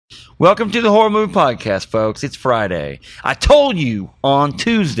Welcome to the Horror Movie Podcast, folks. It's Friday. I told you on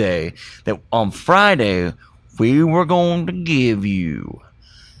Tuesday that on Friday we were going to give you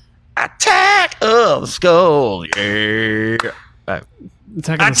Attack of the Skulls. Yeah.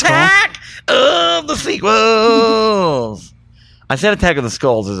 Attack of the Sequels. I said Attack of the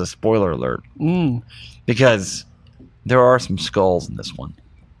Skulls as a spoiler alert because there are some skulls in this one,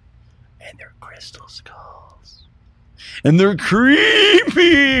 and they're crystal skulls. And they're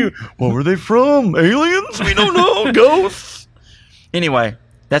creepy. What were they from? Aliens? We don't know. Ghosts? Anyway,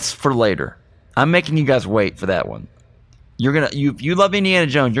 that's for later. I'm making you guys wait for that one. If you love Indiana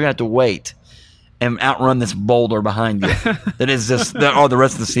Jones, you're gonna have to wait and outrun this boulder behind you. That is just the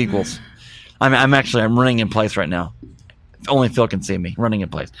rest of the sequels. I'm running in place right now. Only Phil can see me running in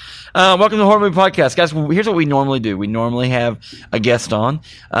place. Welcome to the Horror Movie Podcast, guys. Here's what we normally do. We normally have a guest on.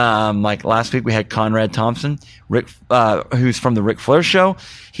 Like last week, we had Conrad Thompson, Rick, who's from the Ric Flair Show.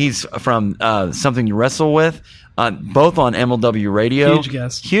 He's from Something to Wrestle With, both on MLW Radio. Huge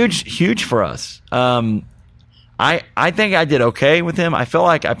guest. Huge for us. I think I did okay with him. I feel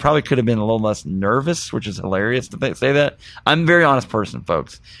like I probably could have been a little less nervous, which is hilarious to say that. I'm a very honest person,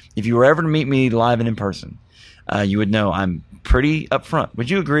 folks. If you were ever to meet me live and in person, you would know I'm pretty upfront. Would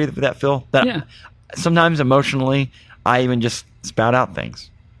you agree with that, Phil? Yeah. Sometimes emotionally, I even just spout out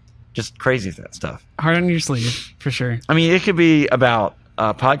things. Just crazy stuff. Hard on your sleeve, for sure. I mean, it could be about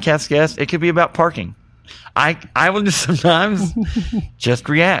podcast guests. It could be about parking. I will just sometimes just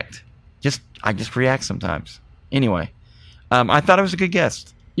react. I just react sometimes. Anyway, I thought it was a good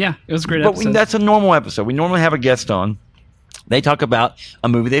guest. Yeah, it was a great But episode. that's a normal episode. We normally have a guest on. They talk about a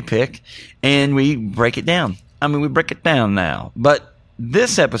movie they pick, and we break it down. I mean, we break it down now. But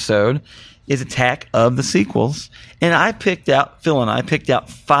this episode is Attack of the Sequels. And Phil and I picked out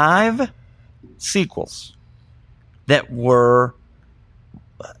 5 sequels that were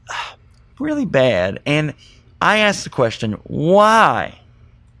really bad. And I asked the question, why?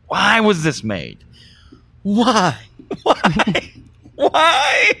 Why was this made? Why?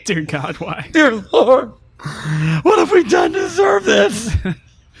 Why? Dear God, why? Dear Lord, what have we done to deserve this?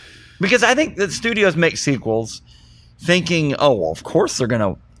 Because I think that studios make sequels thinking, oh, well, of course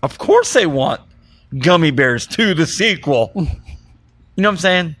they want Gummy Bears 2, the sequel. You know what I'm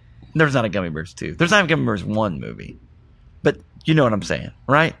saying? There's not a Gummy Bears 2. There's not a Gummy Bears 1 movie. But you know what I'm saying,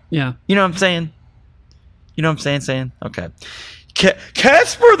 right? Yeah. You know what I'm saying? You know what I'm saying? Okay.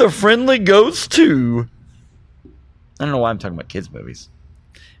 Casper the Friendly Ghost 2. I don't know why I'm talking about kids' movies.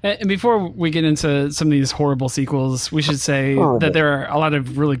 And before we get into some of these horrible sequels, we should say that there are a lot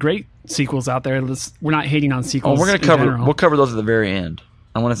of really great sequels out there. We're not hating on sequels. We're gonna we'll cover those at the very end.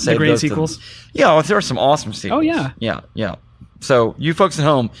 I want to say the great sequels. There are some awesome sequels. Oh yeah, yeah. So you folks at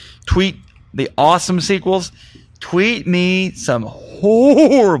home, tweet the awesome sequels. Tweet me some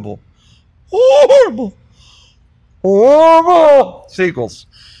horrible sequels.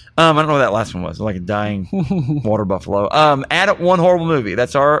 I don't know what that last one was. Like a dying water buffalo. Add one horrible movie.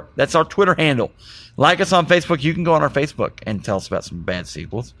 That's our Twitter handle. Like us on Facebook. You can go on our Facebook and tell us about some bad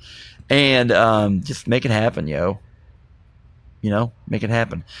sequels. And just make it happen, yo. You know, make it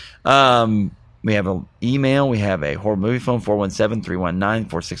happen. We have an email. We have a horror movie phone,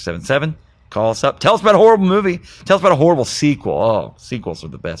 417-319-4677. Call us up. Tell us about a horrible movie. Tell us about a horrible sequel. Oh, sequels are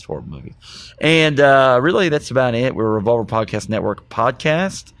the best horror movie. And really, that's about it. We're a Revolver Podcast Network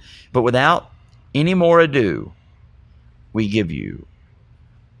podcast. But without any more ado, we give you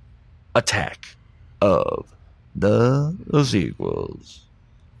Attack of the Sequels.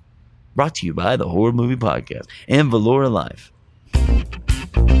 Brought to you by the Horror Movie Podcast and Valora Life.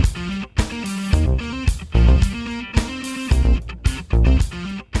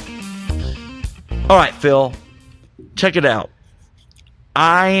 All right, Phil, check it out.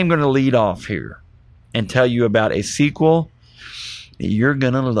 I am going to lead off here and tell you about a sequel that you're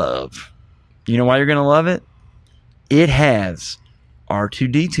going to love. You know why you're going to love it? It has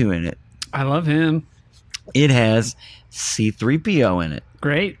R2-D2 in it. I love him. It has C-3PO in it.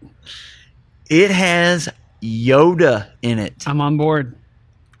 Great. It has Yoda in it. I'm on board.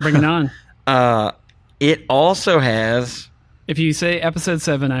 Bring it on. It also has... If you say episode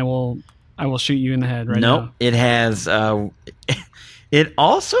 7, I will shoot you in the head right now. Nope. It has... it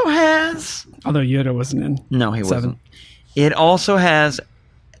also has... Although Yoda wasn't in. No, he 7. wasn't. It also has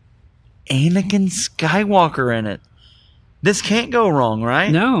Anakin Skywalker in it. This can't go wrong,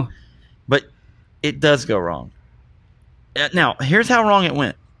 right? No. But it does go wrong. Now, here's how wrong it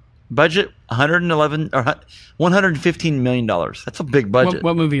went. Budget $115 million. That's a big budget.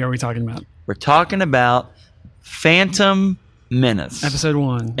 What movie are we talking about? We're talking about Phantom Menace. Episode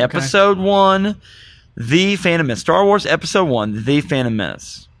 1. Episode 1, The Phantom Menace. Star Wars Episode 1, The Phantom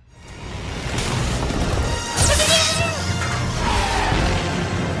Menace.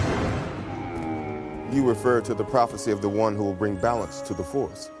 You refer to the prophecy of the one who will bring balance to the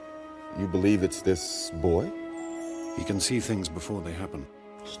Force. You believe it's this boy? He can see things before they happen.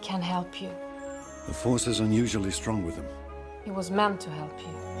 He can help you. The Force is unusually strong with him. He was meant to help you.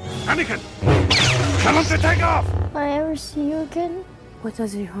 Anakin! Tell him to take off! Will I ever see you again? What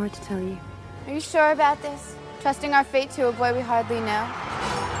does your heart tell you? Are you sure about this? Trusting our fate to a boy we hardly know?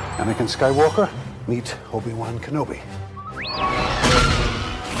 Anakin Skywalker, meet Obi-Wan Kenobi.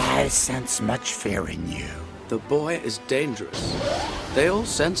 I sense much fear in you. The boy is dangerous. They all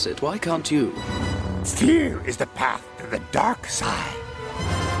sense it. Why can't you? Fear is the path to the dark side.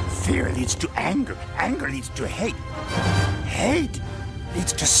 Fear leads to anger. Anger leads to hate. Hate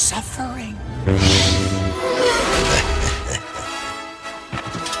leads to suffering.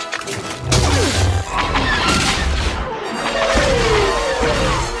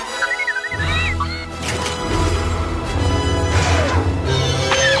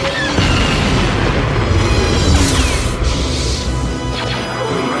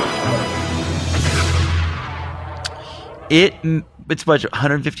 Its budget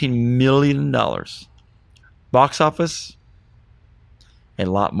 $115 million. Box office, a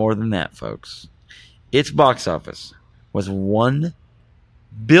lot more than that, folks. Its box office was $1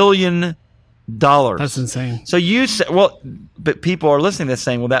 billion. That's insane. So you say, well, but people are listening to this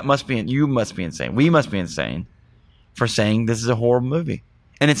saying, well, that must be, you must be insane. We must be insane for saying this is a horrible movie.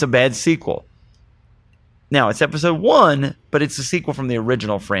 And it's a bad sequel. Now, it's episode 1, but it's a sequel from the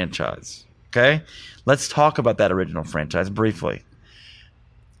original franchise. Okay? Let's talk about that original franchise briefly.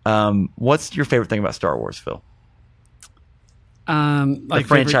 What's your favorite thing about Star Wars, Phil? Like the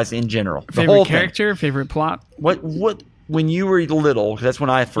franchise in general. The favorite whole character, favorite plot. What when you were little, because that's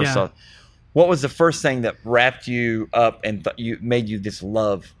when I first saw it, what was the first thing that wrapped you up and made you just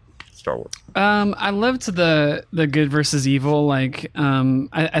love Star Wars? I loved the good versus evil. Like,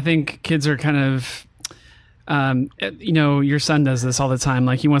 I think kids are kind of, your son does this all the time.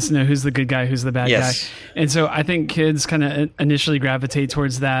 Like, he wants to know who's the good guy, who's the bad guy. And so I think kids kind of initially gravitate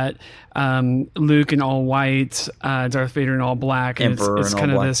towards that. Luke in all white, Darth Vader in all black. And it's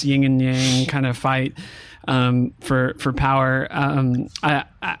kind of this yin and yang kind of fight for power.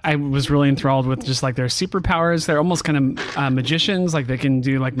 I was really enthralled with just like their superpowers. They're almost kind of magicians. Like, they can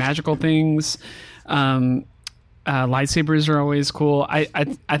do like magical things. Lightsabers are always cool. I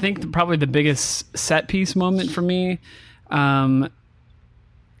think probably the biggest set piece moment for me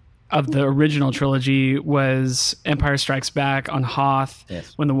of the original trilogy was Empire Strikes Back on Hoth,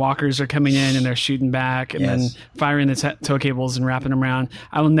 when the walkers are coming in and they're shooting back and then firing the tow cables and wrapping them around.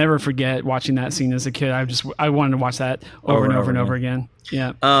 I will never forget watching that scene as a kid. I wanted to watch that over and over again.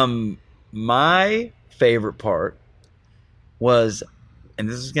 Yeah. My favorite part was, and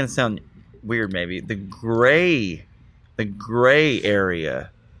this is going to sound weird maybe, the gray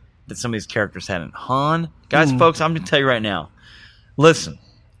area that some of these characters had in Han. Guys, folks, I'm going to tell you right now. Listen,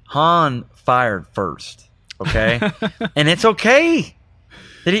 Han fired first, okay? And it's okay.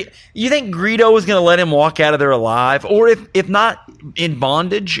 You think Greedo was going to let him walk out of there alive? Or if not in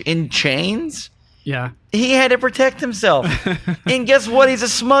bondage, in chains? Yeah. He had to protect himself. And guess what? He's a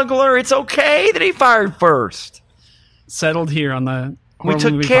smuggler. It's okay that he fired first. Settled here on the We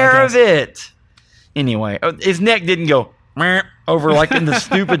took care of it. Anyway, his neck didn't go over like in the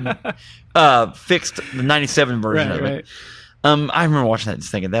stupid fixed the 97 version of it. I remember watching that and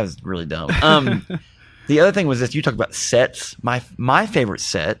just thinking that was really dumb. The other thing was this: you talk about sets. My favorite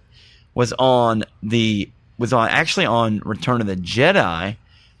set was on actually on Return of the Jedi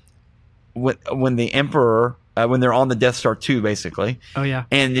when the Emperor when they're on the Death Star 2, basically. Oh yeah,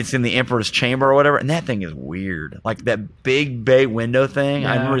 and it's in the Emperor's chamber or whatever, and that thing is weird. Like that big bay window thing.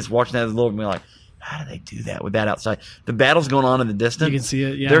 Yeah. I remember just watching that as a little bit, like, how do they do that with that outside? The battle's going on in the distance. You can see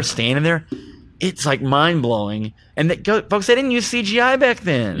it. Yeah, they're standing there. It's like mind blowing. And folks, they didn't use CGI back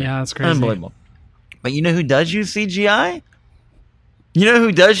then. Yeah, that's crazy. Unbelievable. But you know who does use CGI? You know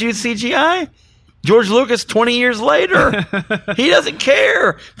who does use CGI? George Lucas 20 years later. He doesn't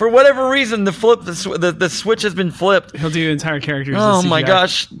care. For whatever reason, the switch has been flipped. He'll do entire characters. Oh my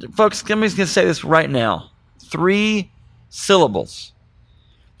gosh. Folks, I'm just going to say this right now. 3 syllables.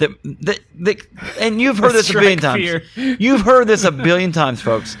 And you've heard this a billion times. You've heard this a billion times,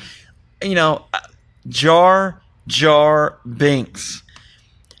 folks. You know, Jar Jar Binks.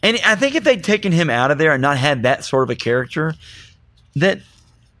 And I think if they'd taken him out of there and not had that sort of a character, that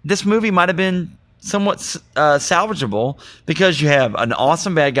this movie might have been somewhat salvageable, because you have an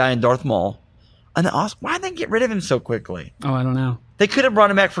awesome bad guy in Darth Maul. Why did they get rid of him so quickly? Oh, I don't know. They could have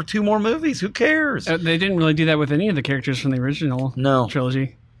brought him back for 2 more movies. Who cares? They didn't really do that with any of the characters from the original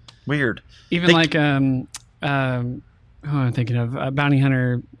trilogy. Weird. Even who I'm thinking of, Bounty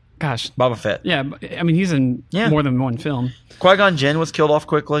Hunter Gosh, Boba Fett. Yeah, I mean he's in more than one film. Qui-Gon Jinn was killed off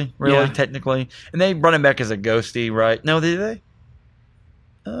quickly, really, technically, and they brought him back as a ghosty, right? No, did they?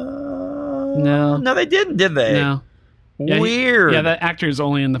 No, they didn't, did they? No. Weird. Yeah, that actor is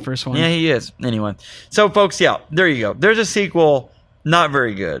only in the first one. Yeah, he is. Anyway, so folks, there you go. There's a sequel, not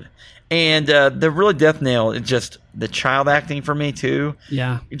very good, and the really death nail is just the child acting for me too.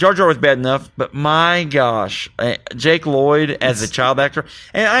 Yeah, Jar Jar was bad enough, but my gosh, Jake Lloyd as a child actor,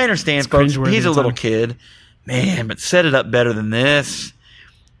 and I understand, folks, he's a little kid, man, but set it up better than this.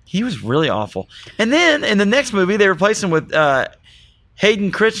 He was really awful. And then in the next movie, they replaced him with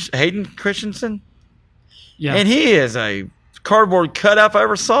Hayden Christensen. Yeah. And he is a cardboard cutout if I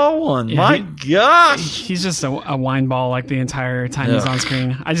ever saw one. Yeah, my gosh. He's just a wine ball like the entire time he's on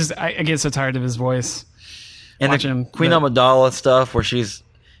screen. I get so tired of his voice. And the Queen Amidala stuff where she's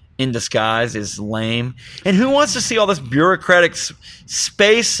in disguise is lame. And who wants to see all this bureaucratic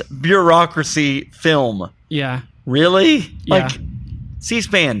space bureaucracy film? Yeah. Really? Yeah. Like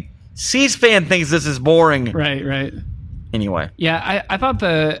C-SPAN. C-SPAN thinks this is boring. Right. Anyway. Yeah, I thought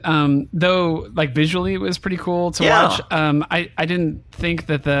though like visually it was pretty cool to watch. I didn't think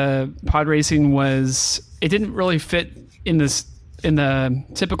that the pod racing it didn't really fit in the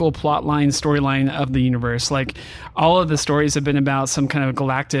typical plotline storyline of the universe. Like all of the stories have been about some kind of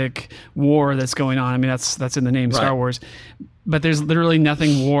galactic war that's going on. I mean that's in the name, Star Wars. But there's literally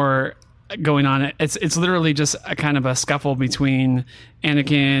nothing war going on. It's literally just a kind of a scuffle between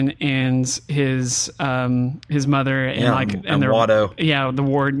Anakin and his mother and their Watto. Yeah, the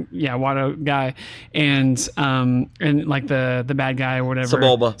ward. Yeah, Watto guy and like the bad guy or whatever.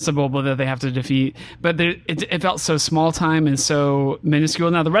 Sebulba that they have to defeat. But it felt so small time and so minuscule.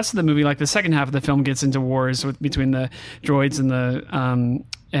 Now the rest of the movie, like the second half of the film, gets into wars between the droids and the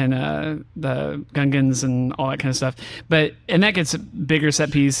Gungans and all that kind of stuff. And that gets a bigger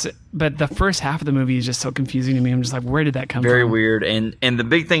set piece. But the first half of the movie is just so confusing to me. I'm just like, where did that come from? Very weird. And the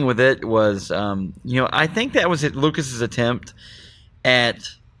big thing with it was, I think that was Lucas's attempt at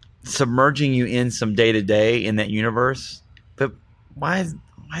submerging you in some day-to-day in that universe. But why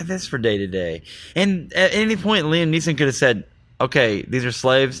this for day-to-day? And at any point, Liam Neeson could have said, okay, these are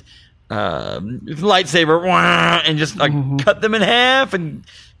slaves. Lightsaber, and just cut them in half and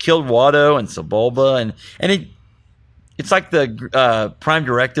killed Watto and Sebulba. And it's like the prime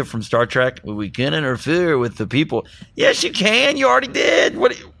directive from Star Trek. We can't interfere with the people. Yes, you can. You already did.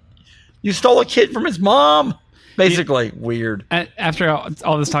 You stole a kid from his mom. Basically, weird. After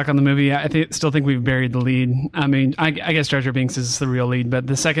all this talk on the movie, I still think we've buried the lead. I mean, I guess Jar Jar Binks is the real lead, but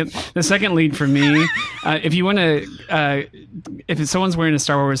the second lead for me, if you want to, if someone's wearing a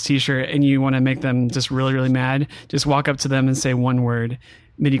Star Wars T-shirt and you want to make them just really, really mad, just walk up to them and say one word: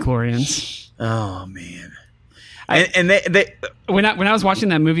 midichlorians. Oh man. When I was watching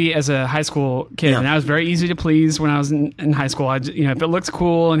that movie as a high school kid, and I was very easy to please when I was in high school. If it looks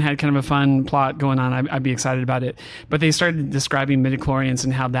cool and had kind of a fun plot going on, I'd be excited about it. But they started describing midichlorians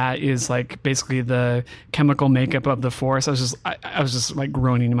and how that is like basically the chemical makeup of the Force. I was just like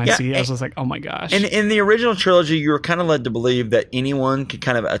groaning in my seat. I was just like, oh my gosh. And in the original trilogy, you were kind of led to believe that anyone could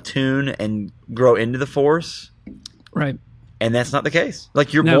kind of attune and grow into the Force, right? And that's not the case.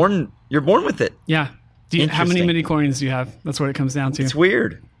 Like you're born with it. Yeah. How many midichlorians do you have? That's what it comes down to. It's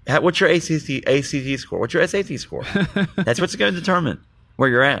weird. What's your ACT score? What's your SAT score? That's what's going to determine where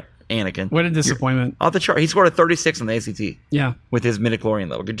you're at, Anakin. What a disappointment. Off the chart. He scored a 36 on the ACT. Yeah. With his midichlorian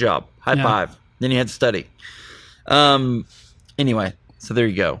level. Good job. High five. Then you had to study. Anyway, so there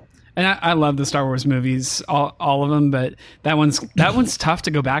you go. And I love the Star Wars movies, all of them, but that one's tough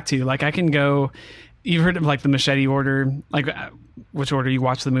to go back to. Like I can go. You've heard of like the machete order, like which order you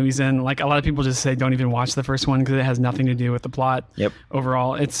watch the movies in. Like a lot of people just say don't even watch the first one because it has nothing to do with the plot. Yep.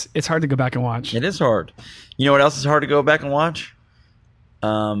 Overall, it's hard to go back and watch. It is hard. You know what else is hard to go back and watch?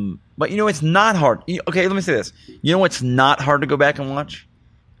 But it's not hard. Okay, let me say this. You know what's not hard to go back and watch?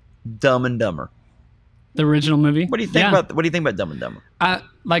 Dumb and Dumber. The original movie. What do you think about? What do you think about Dumb and Dumber?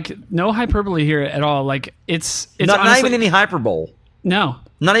 Like no hyperbole here at all. Like it's not honestly, not even any hyperbole. No.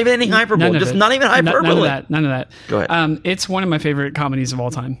 Not even any hyperbole. Just not even hyperbole. None of that. Go ahead. It's one of my favorite comedies of all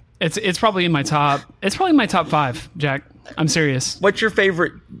time. It's probably in my top. It's probably in my top 5, Jack. I'm serious. What's your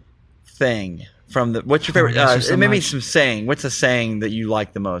favorite thing from the? What's your favorite? Maybe some saying. What's a saying that you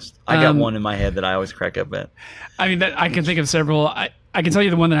like the most? I got one in my head that I always crack up at. I mean, I can think of several. I can tell you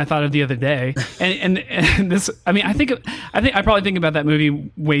the one that I thought of the other day, and this. I mean, I think I probably think about that movie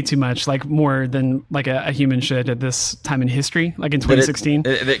way too much, like more than like a human should at this time in history, like in 2016.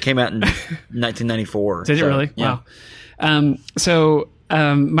 It came out in 1994. Did it really? Yeah. Wow.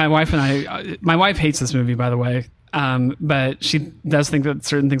 My wife and my wife hates this movie, by the way. but she does think that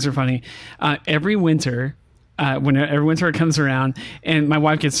certain things are funny. Every winter, when every winter comes around, and my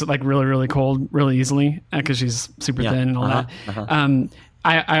wife gets like really, really cold really easily because she's super thin and all that.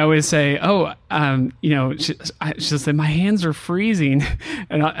 I always say, she'll say, my hands are freezing.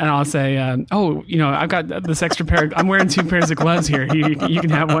 And I'll say, I've got this extra pair. I'm wearing 2 pairs of gloves here. You can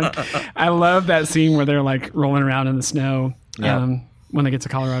have one. I love that scene where they're like rolling around in the snow when they get to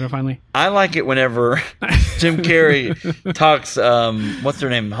Colorado finally. I like it whenever Jim Carrey talks, what's her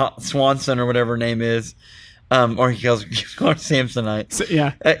name? Swanson or whatever her name is. Or he calls Samsonite. So,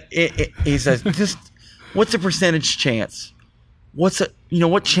 yeah. He says, just what's the percentage chance? What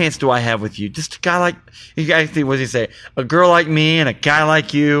chance do I have with you? Just a guy like, what does he say? A girl like me and a guy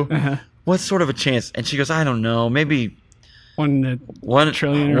like you. What sort of a chance? And she goes, I don't know, maybe one in a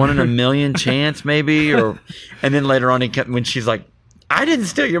trillion, one in a million chance, maybe. And then later on, when she's like, I didn't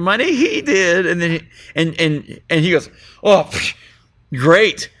steal your money, he did. And then he goes, oh,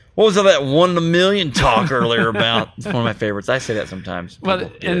 great. What was all that 1 in a million talk earlier about? It's one of my favorites. I say that sometimes. Well,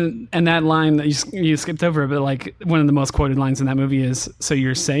 and that line that you skipped over, but like one of the most quoted lines in that movie is, so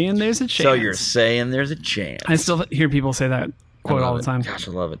you're saying there's a chance. So you're saying there's a chance. I still hear people say that quote all the time. Gosh,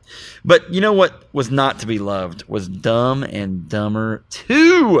 I love it. But you know what was not to be loved was Dumb and Dumber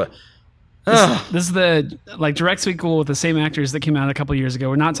 2. This is the direct sequel with the same actors that came out a couple years ago.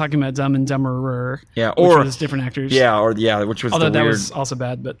 We're not talking about Dumb and Dumberer. Yeah, which was different actors. Which was although that was also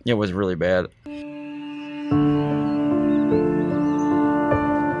bad, but it was really bad.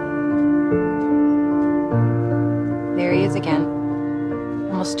 There he is again.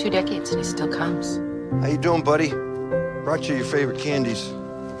 Almost 2 decades and he still comes. How you doing, buddy? Brought you your favorite candies.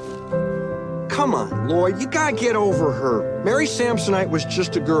 Come on, Lloyd, you gotta get over her. Mary Samsonite was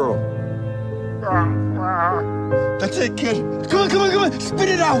just a girl. That's it, kid. Come on. Spit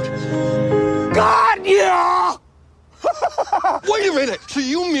it out. God, yeah! Wait a minute. So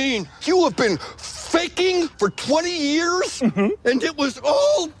you mean you have been faking for 20 years? And it was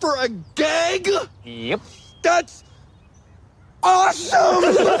all for a gag? Yep. That's awesome!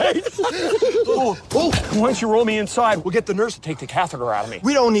 Why don't you roll me inside? We'll get the nurse to take the catheter out of me.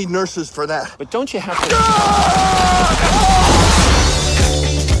 We don't need nurses for that. But don't you have to...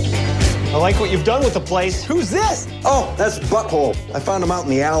 I like what you've done with the place. Who's this? Oh, that's Butthole. I found him out in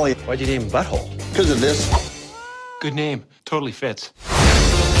the alley. Why'd you name him Butthole? Because of this. Good name. Totally fits.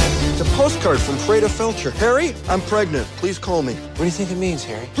 It's a postcard from Freda Felcher. Harry, I'm pregnant. Please call me. What do you think it means,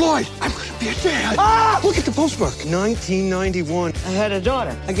 Harry? Lloyd, I'm going to be a dad. Ah! Look at the postmark. 1991. I had a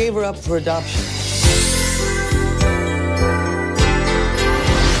daughter. I gave her up for adoption.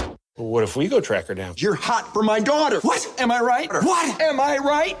 What if we go track her down? You're hot for my daughter. What? Am I right? What? Am I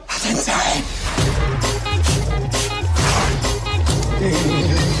right? That's insane.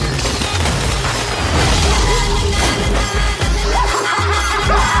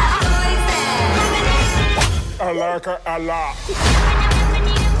 I like her a lot.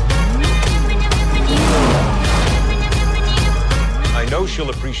 I know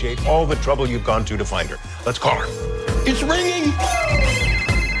she'll appreciate all the trouble you've gone to find her. Let's call her. It's ringing.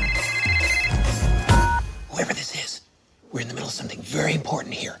 Whoever this is, we're in the middle of something very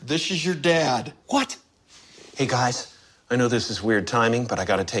important here. This is your dad. What? Hey, guys, I know this is weird timing, but I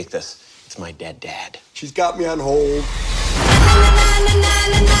gotta take this. It's my dad. She's got me on hold.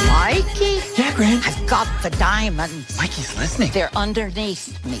 Mikey? Yeah, Gran. I've got the diamonds. Mikey's listening. They're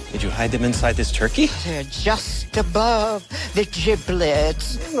underneath me. Did you hide them inside this turkey? They're just above the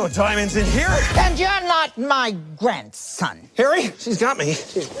giblets. There's no diamonds in here. And you're not my grandson. Harry, she's got me.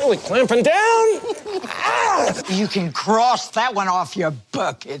 She's really clamping down. You can cross that one off your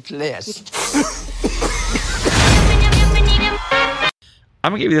bucket list.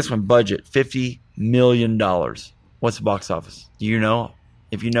 I'm going to give you this one budget, $50 million. What's the box office? Do you know?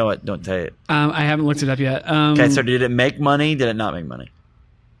 If you know it, don't say it. I haven't looked it up yet. Okay, so did it make money? Did it not make money?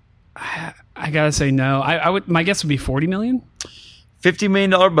 I gotta say no. I would. My guess would be $40 million. $50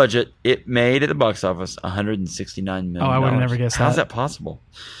 million budget. It made at the box office $169 million. Oh, I would have never guessed that. How's that possible?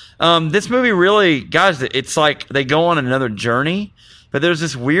 This movie really, guys, it's like they go on another journey, but there's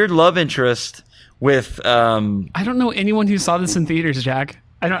this weird love interest with. I don't know anyone who saw this in theaters, Jack.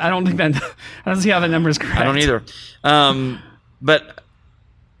 I don't think that. I don't see how that number is correct. I don't either. But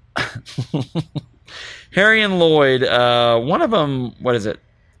Harry and Lloyd, one of them, what is it?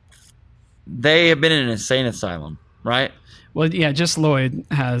 They have been in an insane asylum, right? Well, yeah, just Lloyd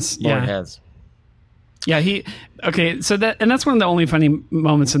has. Lloyd has. Yeah, so that's one of the only funny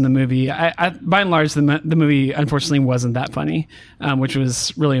moments in the movie. I by and large, the movie unfortunately wasn't that funny, which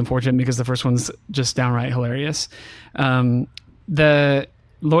was really unfortunate because the first one's just downright hilarious.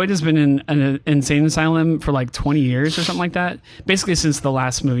 Lloyd has been in an insane asylum for like 20 years or something like that, basically since the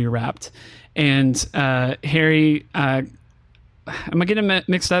last movie wrapped. And Harry, am I getting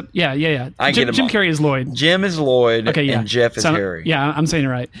mixed up? Yeah. Jim Carrey is Lloyd. Jim is Lloyd. Okay, yeah. And Jeff is Harry. Yeah, I'm saying it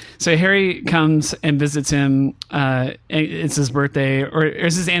right. So Harry comes and visits him. It's his birthday, or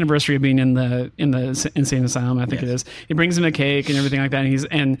it's his anniversary of being in the insane asylum. I think it is. He brings him a cake and everything like that.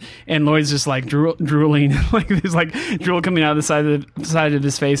 And and Lloyd's just like drooling, like there's like drool coming out of the side of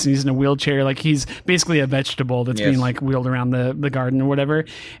his face, and he's in a wheelchair, like he's basically a vegetable that's being like wheeled around the garden or whatever.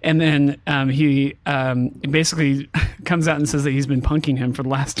 And then he basically comes out and says that he's been punking him for the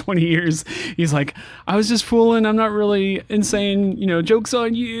last 20 years. He's like, I was just fooling. I'm not really insane. Joke's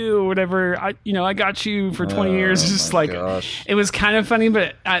on you or whatever. I got you for 20 years. It's just like, gosh. It was kind of funny,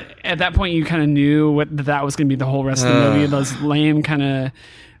 but at that point you kind of knew that was going to be the whole rest of the movie. Those lame kind of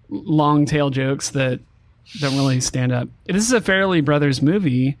long tail jokes that don't really stand up. This is a Farrelly Brothers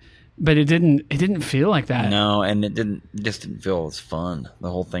movie, but it didn't feel like that. No, and it just didn't feel as fun. The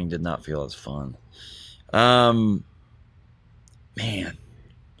whole thing did not feel as fun. Man,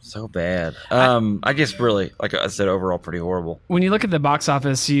 so bad. I guess really, like I said, overall pretty horrible. When you look at the box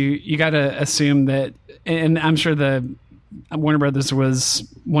office, you got to assume that, and I'm sure the Warner Brothers was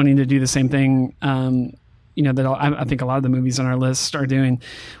wanting to do the same thing. That I think a lot of the movies on our list are doing,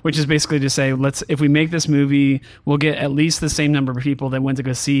 which is basically to say, if we make this movie, we'll get at least the same number of people that went to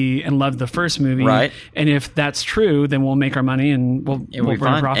go see and loved the first movie. Right. And if that's true, then we'll make our money and we'll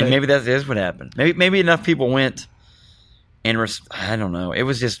burn a profit. And maybe that is what happened. Maybe enough people went. And I don't know. It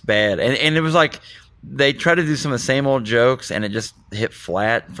was just bad. And it was like they tried to do some of the same old jokes, and it just hit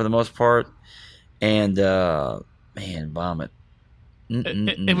flat for the most part. And, man, vomit.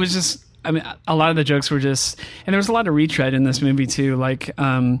 It was just, I mean, a lot of the jokes were just, and there was a lot of retread in this movie too. Like,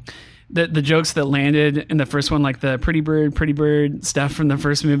 the jokes that landed in the first one, like the pretty bird stuff from the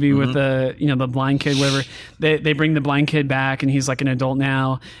first movie with the blind kid, whatever. They bring the blind kid back and he's like an adult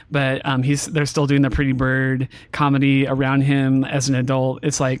now, but they're still doing the pretty bird comedy around him as an adult.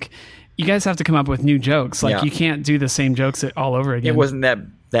 It's like, you guys have to come up with new jokes. Like you can't do the same jokes all over again. It wasn't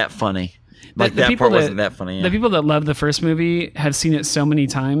that funny. Like that part wasn't that funny. Yeah. The people that love the first movie have seen it so many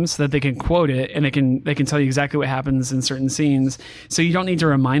times that they can quote it and they can tell you exactly what happens in certain scenes. So you don't need to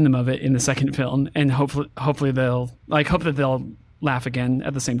remind them of it in the second film. And hopefully they'll hope that they'll laugh again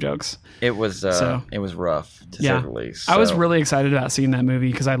at the same jokes. It was it was rough to say the least. So. I was really excited about seeing that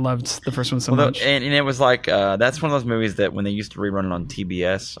movie because I loved the first one so much. And it was like that's one of those movies that when they used to rerun it on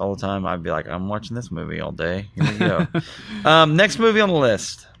TBS all the time, I'd be like, I'm watching this movie all day. Here we go. Next movie on the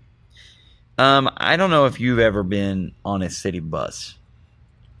list. I don't know if you've ever been on a city bus,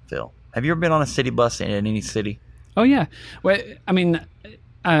 Phil. Have you ever been on a city bus in any city? Oh, yeah. Well, I mean,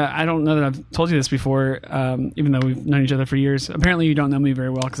 I don't know that I've told you this before, even though we've known each other for years. Apparently, you don't know me very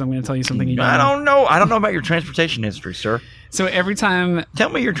well because I'm going to tell you something you don't know. I don't know. I don't know about your transportation history, sir. So every time... Tell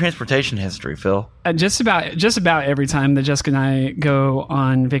me your transportation history, Phil. Just about every time that Jessica and I go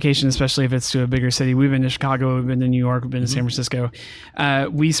on vacation, especially if it's to a bigger city, we've been to Chicago, we've been to New York, we've been to San Francisco,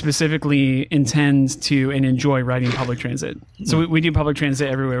 we specifically intend to and enjoy riding public transit. So we do public transit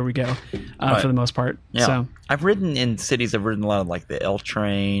everywhere we go for the most part. Yeah. So I've ridden in cities. I've ridden a lot of like the L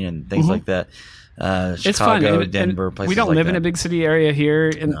train and things like that. Chicago, it's fun. Denver, places like that. We don't live in a big city area here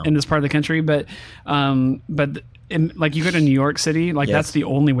in this part of the country, but like you go to New York City, like that's the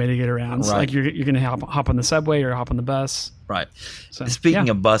only way to get around. So, like you're going to hop on the subway or hop on the bus. Right. So, Speaking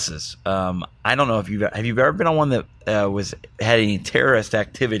of buses, I don't know if you've ever been on one that had any terrorist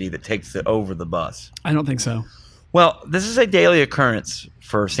activity that takes it over the bus. I don't think so. Well, this is a daily occurrence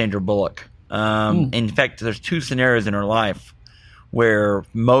for Sandra Bullock. In fact, there's two scenarios in her life where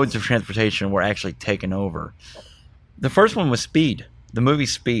modes of transportation were actually taken over. The first one was Speed, the movie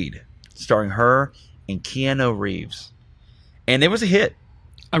Speed, starring her and Keanu Reeves. And it was a hit.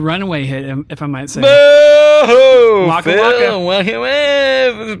 A runaway hit, if I might say. Boo! Waka Phil, waka.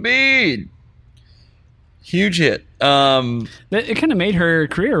 Welcome Speed. Huge hit. It kind of made her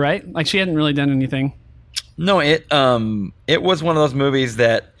career, right? Like she hadn't really done anything. No, it was one of those movies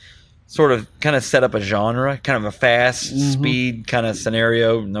that sort of kind of set up a genre, kind of a fast speed kind of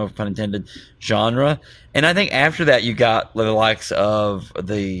scenario, no pun intended, genre. And I think after that you got the likes of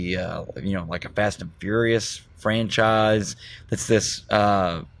the, like a Fast and Furious franchise. That's this,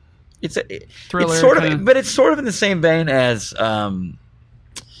 thriller. It's sort of, but it's sort of in the same vein as,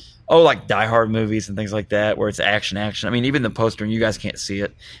 like Die Hard movies and things like that, where it's action. I mean, even the poster, and you guys can't see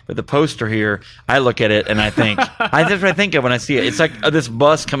it, but the poster here, I look at it and I think, that's what I think of when I see it. It's like this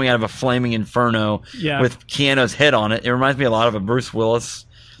bus coming out of a flaming inferno with Keanu's head on it. It reminds me a lot of a Bruce Willis,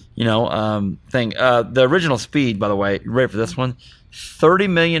 thing. The original Speed, by the way, you ready for this one? $30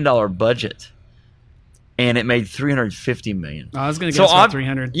 million budget, and it made $350 million. I was going to guess about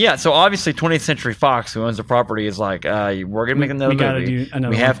 300. Yeah, so obviously 20th Century Fox, who owns the property, is like, we're going to make another movie.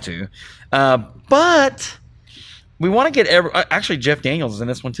 We have to. But we want to get actually, Jeff Daniels is in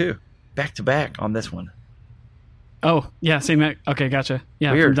this one too. Back to back on this one. Oh, yeah, same. Okay, gotcha.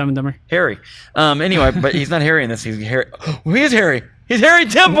 Yeah, Weird. from Dumb and Dumber. Harry. Anyway, but he's not Harry in this. He's Harry. Oh, he is Harry. He's Harry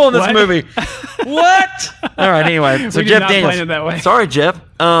Temple in this movie. What? All right, anyway. So Jeff Daniels. It that way. Sorry, Jeff.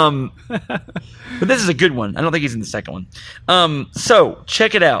 But this is a good one. I don't think he's in the second one. So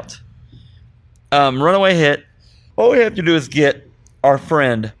check it out. Runaway hit. All we have to do is get our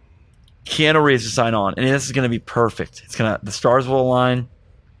friend Keanu Reeves to sign on, and this is going to be perfect. The stars will align.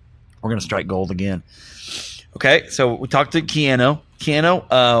 We're going to strike gold again. Okay, so we talked to Keanu.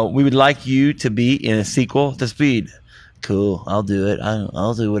 Keanu, we would like you to be in a sequel to Speed. Cool, I'll do it.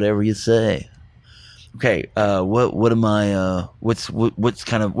 I'll do whatever you say. Okay, what am I? What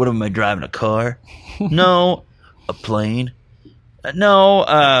am I driving? A car? No, a plane? No,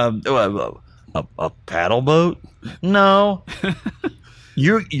 a paddle boat? No.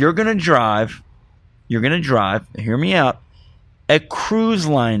 You're gonna drive. You're gonna drive. Hear me out. A cruise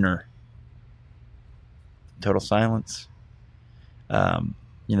liner. Total silence. The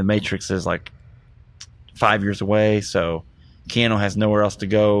Matrix is like 5 years away, so Keanu has nowhere else to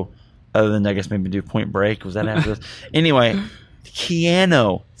go other than, I guess, maybe do Point Break. Was that after this? Anyway,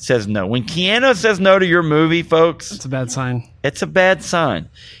 Keanu says no. When Keanu says no to your movie, folks, it's a bad sign. It's a bad sign.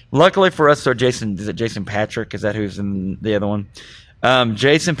 Luckily for us, is it Jason Patrick? Is that who's in the other one?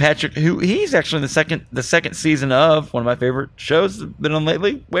 Jason Patrick, who he's actually in the second season of one of my favorite shows that's been on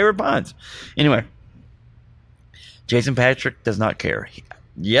lately, Wayward Pines. Anyway, Jason Patrick does not care.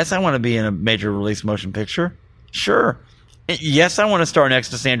 Yes, I want to be in a major release motion picture. Sure. Yes, I want to star next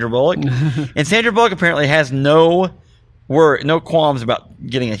to Sandra Bullock. And Sandra Bullock apparently has no qualms about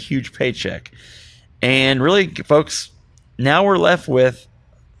getting a huge paycheck. And really, folks, now we're left with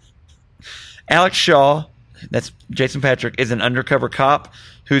Alex Shaw. That's Jason Patrick, is an undercover cop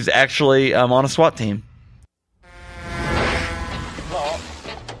who's actually on a SWAT team. Hello.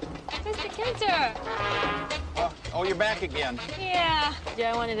 Mr. Kinter. Oh, you're back again. Yeah,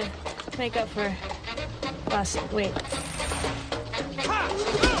 I wanted to make up for last week.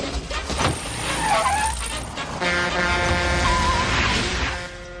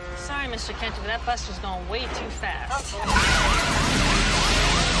 Sorry, Mr. Kinter, but that Buster's going way too fast.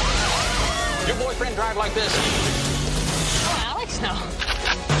 Your boyfriend drive like this? Oh, Alex, no.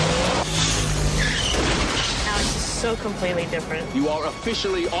 Alex is so completely different. You are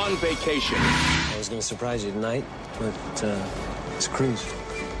officially on vacation. I was going to surprise you tonight, but it's a cruise.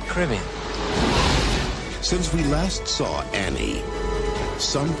 Caribbean. Since we last saw Annie,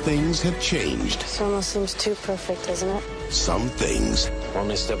 some things have changed. This almost seems too perfect, doesn't it? Some things Want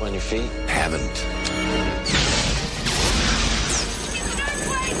me to step on your feet? haven't.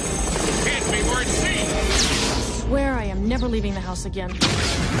 Swear I am never leaving the house again.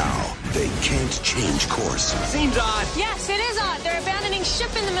 Now, they can't change course. Seems odd. Yes, it is odd. They're abandoning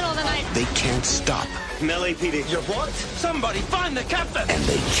ship in the middle of the night. They can't stop. Melly PD. Your what? Somebody find the captain. And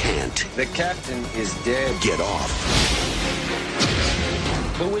they can't The captain is dead. get off.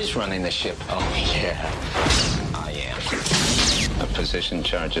 Who is running the ship? Oh, yeah. I am. A position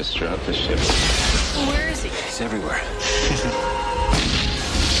charges throughout the ship. Where is he? He's everywhere.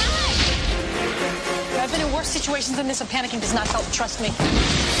 I've been in worse situations than this, and panicking does not help. Trust me.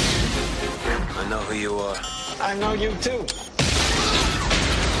 I know who you are. I know you too.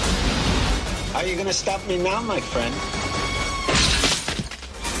 Are you gonna stop me now, my friend?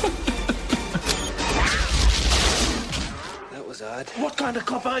 That was odd. What kind of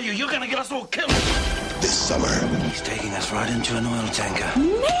cop are you? You're gonna get us all killed. This summer, He's taking us right into an oil tanker.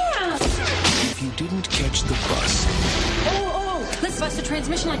 Man! if you didn't catch the bus, Oh, let's bust a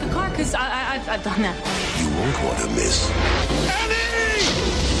transmission like a car, because I've done that. you won't want to miss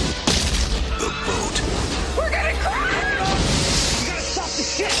the boat. We're gonna crash! You gotta stop the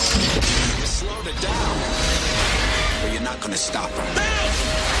ship! You slowed it down, but you're not going to stop her.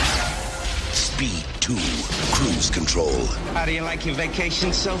 Speed 2, cruise control. How do you like your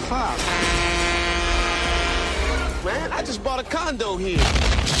vacation so far? Man, I just bought a condo here.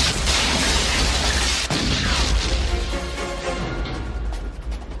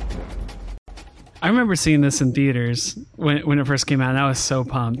 I remember seeing this in theaters when it first came out, and I was so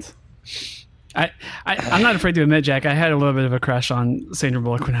pumped. I'm not afraid to admit, Jack, I had a little bit of a crush on Sandra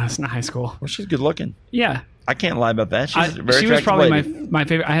Bullock when I was in high school. Well, she's good looking. Yeah. I can't lie about that. She's a very she was attractive probably lady. my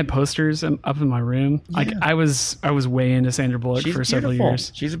favorite. I had posters up in my room. Yeah. Like I was way into Sandra Bullock She's for several beautiful.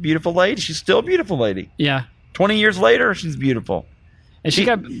 years. She's a beautiful lady. She's still a beautiful lady. Yeah. 20 years later, she's beautiful. And she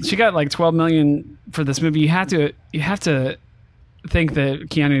got like $12 million for this movie. You have to think that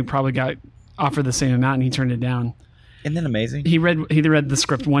Keanu probably got offered the same amount and he turned it down. Isn't that amazing? He read the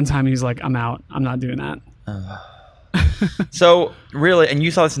script one time and he's like, I'm out. I'm not doing that. So really, and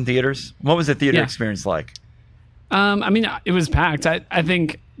you saw this in theaters? What was the theater experience like? I mean, it was packed. I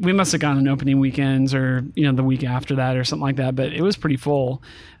think we must have gone on opening weekends or, the week after that or something like that, but it was pretty full.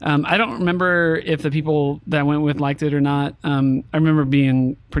 I don't remember if the people that I went with liked it or not. I remember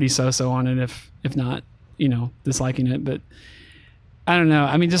being pretty so-so on it, if not, disliking it, but I don't know.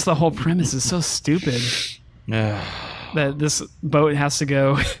 I mean, just the whole premise is so stupid that this boat has to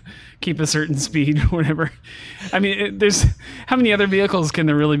go keep a certain speed or whatever. I mean, there's how many other vehicles can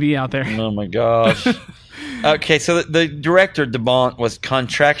there really be out there? Oh my gosh. Okay, so the director, DeBont, was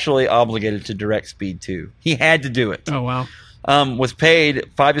contractually obligated to direct Speed 2. He had to do it. Oh, wow. Was paid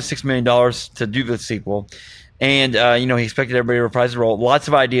 $5 to $6 million to do the sequel. And, he expected everybody to reprise the role. Lots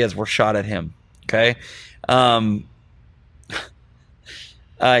of ideas were shot at him. Okay? He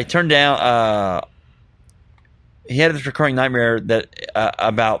turned down... he had this recurring nightmare that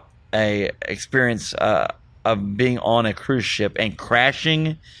about a experience of being on a cruise ship and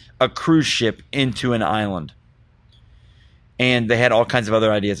crashing a cruise ship into an island. And they had all kinds of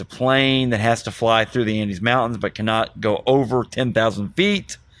other ideas. A plane that has to fly through the Andes Mountains but cannot go over 10,000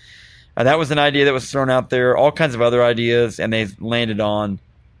 feet. That was an idea that was thrown out there. All kinds of other ideas, and they landed on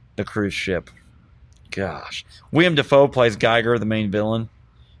the cruise ship. Gosh. William Dafoe plays Geiger, the main villain.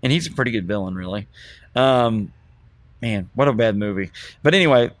 And he's a pretty good villain, really. Man, what a bad movie. But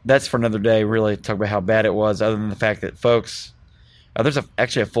anyway, that's for another day, really, to talk about how bad it was, other than the fact that, folks... there's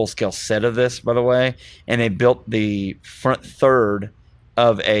actually a full-scale set of this, by the way, and they built the front third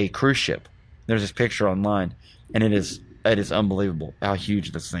of a cruise ship. There's this picture online, and it is unbelievable how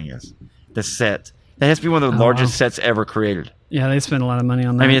huge this thing is. The set. That has to be one of the largest sets ever created. Yeah, they spent a lot of money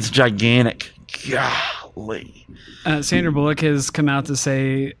on that. I mean, it's gigantic. Golly. Sandra Bullock has come out to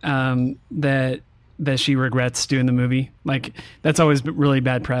say that she regrets doing the movie. Like, that's always really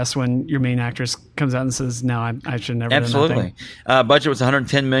bad press when your main actress comes out and says, no, I should never have done that thing. Budget was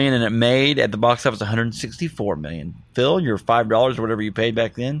 $110 million, and it made at the box office $164 million. Phil, your $5 or whatever you paid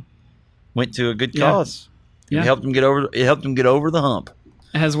back then went to a good cause. Yeah. It helped them get over the hump.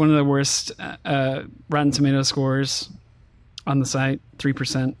 It has one of the worst Rotten Tomato scores on the site,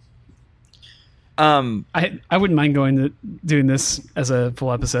 3%. I wouldn't mind doing this as a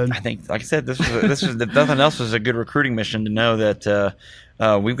full episode. I think, like I said, this was if nothing else, was a good recruiting mission to know that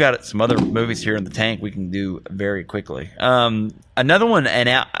we've got some other movies here in the tank we can do very quickly. Another one, so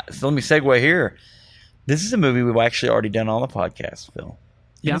let me segue here. This is a movie we've actually already done on the podcast, Phil.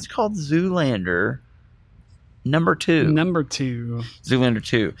 Yeah, it's called Zoolander. Number 2. Zoolander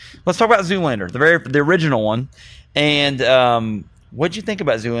 2. Let's talk about Zoolander, the original one, and. What'd you think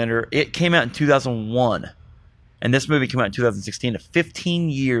about Zoolander? It came out in 2001, and this movie came out in 2016. A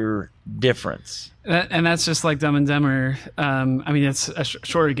 15-year difference. And that's just like Dumb and Dumber. I mean, it's a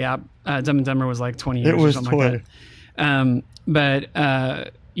shorter gap. Dumb and Dumber was like 20 years or something like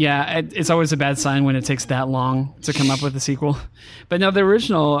that. Yeah, it's always a bad sign when it takes that long to come up with a sequel. But no, the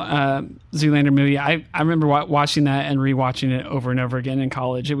original Zoolander movie, I remember watching that and rewatching it over and over again in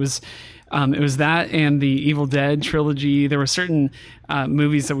college. It was that and the Evil Dead trilogy. There were certain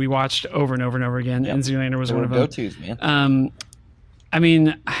movies that we watched over and over and over again, and Zoolander was one of them. Go-tos, man. I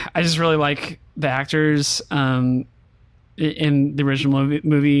mean, I just really like the actors in the original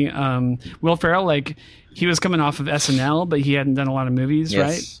movie. Will Ferrell, he was coming off of SNL, but he hadn't done a lot of movies,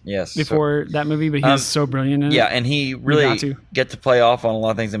 right? Yes. Before that movie, but he was so brilliant in it. Yeah, and he really got to play off on a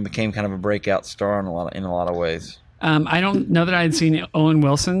lot of things and became kind of a breakout star in a lot of ways. I don't know that I had seen Owen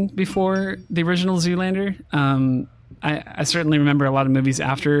Wilson before the original Zoolander. I certainly remember a lot of movies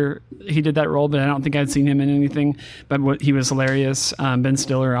after he did that role, but I don't think I'd seen him in anything. But he was hilarious. Ben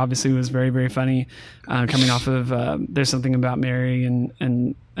Stiller obviously was very, very funny, coming off of There's Something About Mary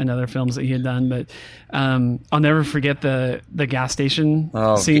and other films that he had done. But I'll never forget the gas station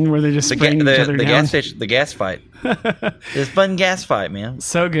scene where they just spraying each other down. The gas fight. This fun gas fight, man.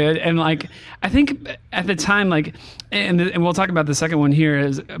 So good. And I think at the time, and we'll talk about the second one here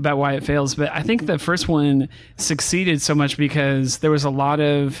is about why it fails, but I think the first one succeeded so much because there was a lot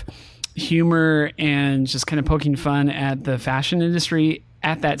of humor and just kind of poking fun at the fashion industry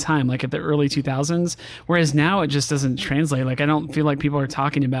at that time, at the early 2000s, whereas now it just doesn't translate. I don't feel like people are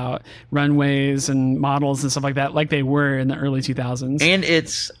talking about runways and models and stuff like that like they were in the early 2000s. And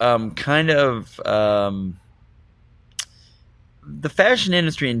it's the fashion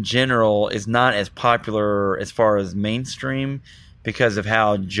industry in general is not as popular as far as mainstream because of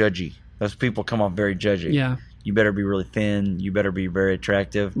how judgy. Those people come off very judgy. Yeah. You better be really thin. You better be very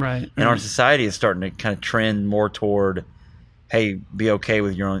attractive. Right. And our society is starting to kind of trend more toward, hey, be okay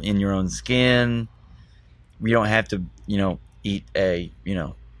with your own skin. We don't have to, eat a,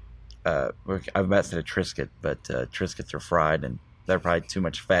 I was about to say a Triscuit, but Triscuits are fried and they're probably too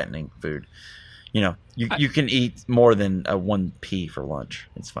much fattening food. You can eat more than one pea for lunch.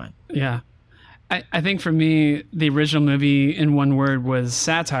 It's fine. Yeah. I think for me, the original movie, in one word, was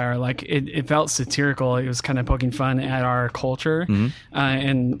satire. Like it felt satirical. It was kind of poking fun at our culture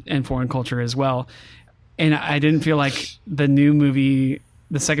and foreign culture as well. And I didn't feel like the new movie,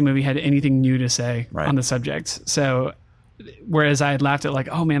 the second movie, had anything new to say on the subject. So whereas I had laughed at like,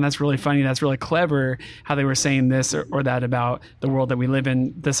 oh man, that's really funny. That's really clever how they were saying this or that about the world that we live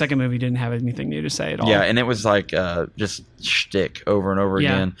in. The second movie didn't have anything new to say at all. Yeah. And it was like just shtick over and over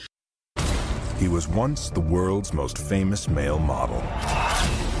again. He was once the world's most famous male model.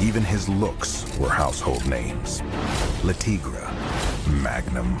 Even his looks were household names. Le Tigre,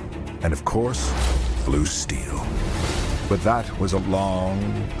 Magnum, and of course, Blue Steel. But that was a long,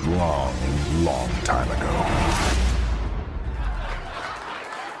 long, long time ago.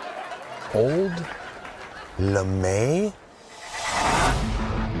 Old LeMay?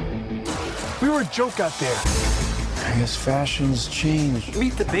 We were a joke out there. I guess fashion's changed.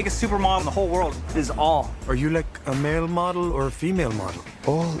 Meet the biggest supermodel in the whole world is all. Are you like a male model or a female model?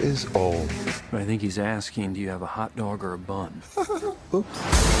 All is all. I think he's asking, do you have a hot dog or a bun? Oops.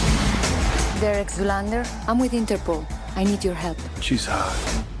 Derek Zoolander, I'm with Interpol. I need your help. She's hot.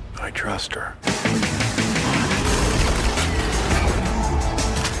 I trust her.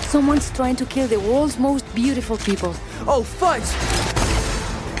 Someone's trying to kill the world's most beautiful people. Oh, fudge!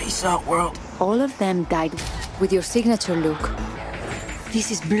 Peace out, world. All of them died with your signature look.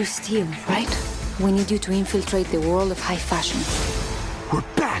 This is Blue Steel, right? We need you to infiltrate the world of high fashion. We're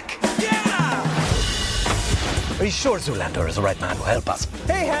back! Yeah! Are you sure Zoolander is the right man to help us?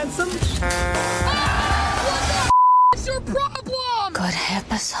 Hey, handsome! What the is your problem? God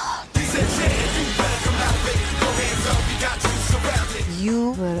help us all.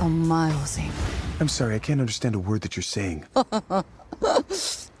 You were amazing. I'm sorry, I can't understand a word that you're saying.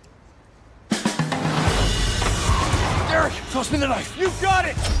 Derek, toss me the knife. You got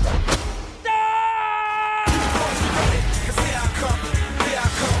it!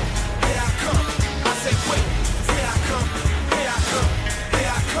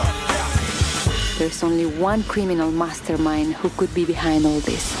 There's only one criminal mastermind who could be behind all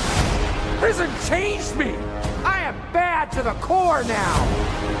this. Prison changed me! I am bad to the core now!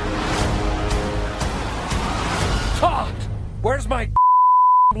 Todd, where's my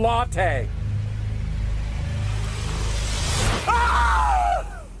latte? Ah!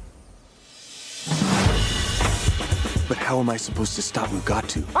 But how am I supposed to stop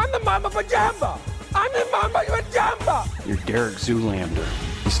Mugatu? I'm the Mama Pajamba! I'm the Mama Pajamba! You're Derek Zoolander.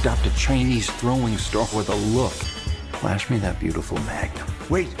 He stopped a Chinese throwing star with a look. Flash me that beautiful Magnum.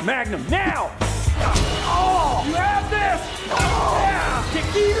 Wait, Magnum, now! Oh! You have this! Oh! Yeah!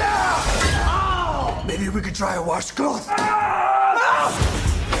 Tequila! Oh! Maybe we could try a washcloth.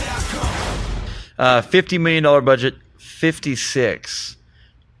 $50 million budget, $56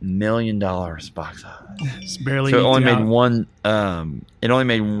 million box office. It's barely. So it only made one. It only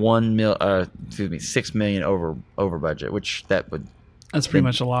made $6 million over budget, which that's pretty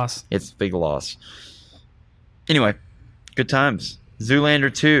much a loss. It's a big loss. Anyway, good times.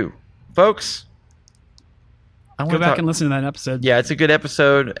 Zoolander 2, folks. Go back and listen to that episode. Yeah, it's a good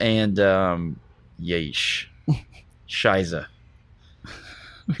episode, and yeesh, shiza.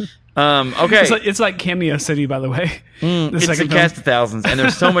 Okay, it's like Cameo City, by the way. It's a cast of thousands, and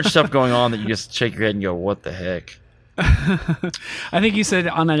there's so much stuff going on that you just shake your head and go, "What the heck?" I think you said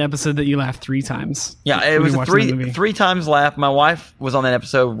on that episode that you laughed 3 times. Yeah, it was a three times laugh. My wife was on that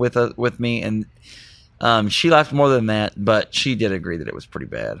episode with me, and she laughed more than that, but she did agree that it was pretty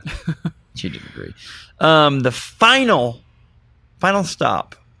bad. She did agree. The final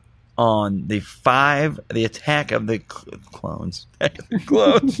stop on the Attack of the Clones.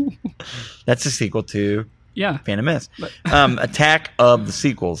 That's a sequel to Phantom Menace. Attack of the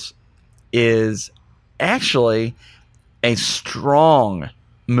Sequels is actually a strong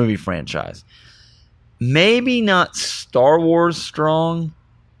movie franchise. Maybe not Star Wars strong,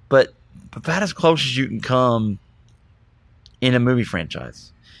 but about as close as you can come in a movie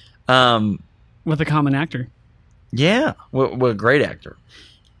franchise. With a common actor. Yeah, with a great actor.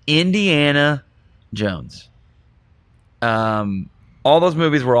 Indiana Jones. All those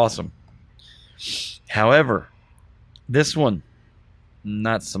movies were awesome. However, this one,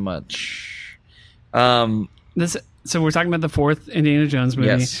 not so much. So we're talking about the 4th Indiana Jones movie.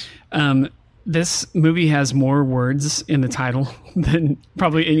 Yes. This movie has more words in the title than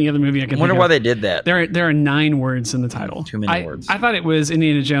probably any other movie I can think of. I wonder why they did that. There are 9 words in the title. Too many words. I thought it was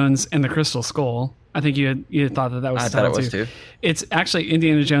Indiana Jones and the Crystal Skull. I think you had thought that was the title. I thought it was too. It's actually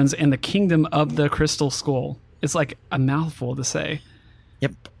Indiana Jones and the Kingdom of the Crystal Skull. It's like a mouthful to say.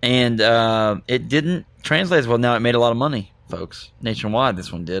 Yep. And it didn't translate as well. Now it made a lot of money, folks. Nationwide,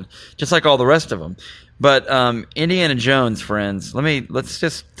 this one did. Just like all the rest of them. But Indiana Jones, friends, let's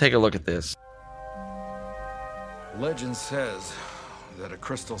just take a look at this. Legend says that a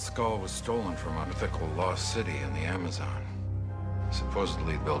crystal skull was stolen from a mythical lost city in the Amazon,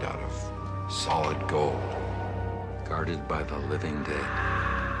 supposedly built out of solid gold, guarded by the living dead.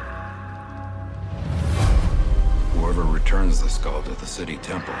 Whoever returns the skull to the city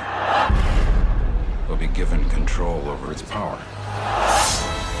temple will be given control over its power.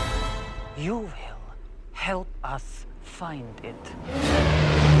 You will help us find it.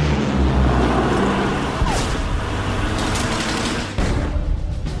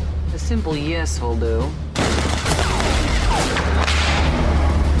 A simple yes will do.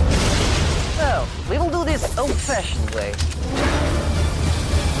 So, we will do this old-fashioned way.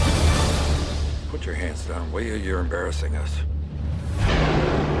 Put your hands down, will you? You're embarrassing us.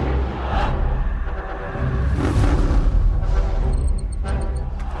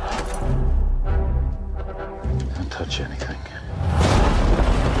 Don't touch anything.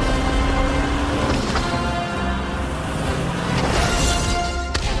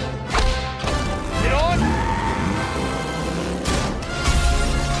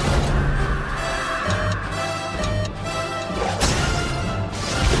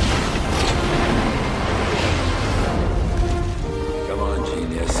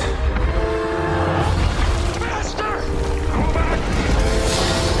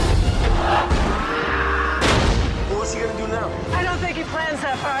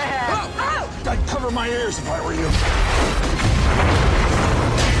 My ears if I were you.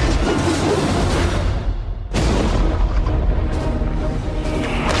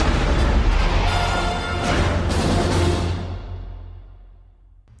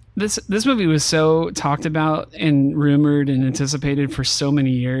 This movie was so talked about and rumored and anticipated for so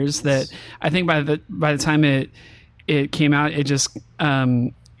many years that I think by the time it came out, it just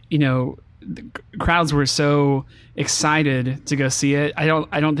the crowds were so excited to go see it. I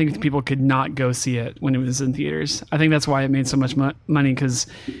don't think people could not go see it when it was in theaters. I think that's why it made so much money, because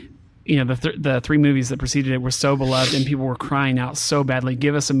the 3 movies that preceded it were so beloved and people were crying out so badly,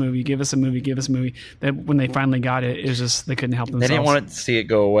 give us a movie, give us a movie, give us a movie, that when they finally got it, it was just they couldn't help themselves. They didn't want to see it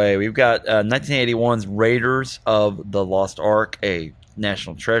go away. We've got 1981's Raiders of the Lost Ark, a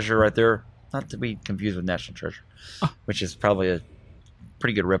national treasure right there. Not to be confused with National Treasure, which is probably a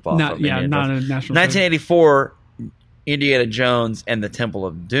pretty good ripoff. Not a national. 1984, Indiana Jones and the Temple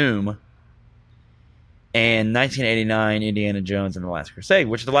of Doom, and 1989, Indiana Jones and the Last Crusade.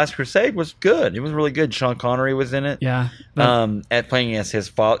 Which the Last Crusade was good. It was really good. Sean Connery was in it. Yeah. At playing as his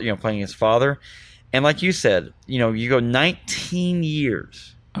father. Playing his father, and like you said, you go 19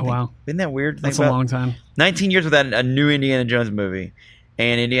 years. Oh wow! Isn't that weird? That's a long time. 19 years without a new Indiana Jones movie,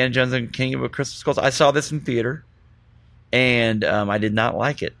 and Indiana Jones and Kingdom of Crystal Skulls. I saw this in theater. And I did not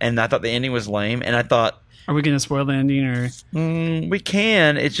like it. And I thought the ending was lame. And I thought... Are we going to spoil the ending? Or we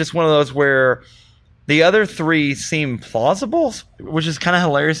can. It's just one of those where the other 3 seem plausible, which is kind of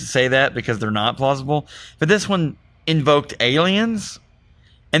hilarious to say that because they're not plausible. But this one invoked aliens.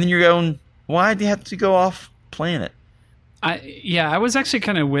 And then you're going, why do you have to go off planet? I was actually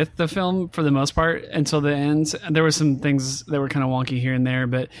kind of with the film for the most part until the end. There were some things that were kind of wonky here and there,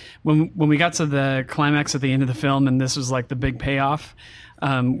 but when we got to the climax at the end of the film, and this was like the big payoff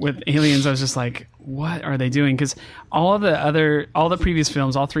with aliens, I was just like, what are they doing? Because all the previous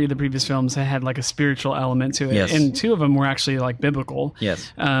films, all 3 of the previous films had like a spiritual element to it, yes. And 2 of them were actually like biblical.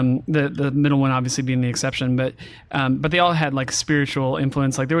 Yes. The middle one obviously being the exception, but they all had like spiritual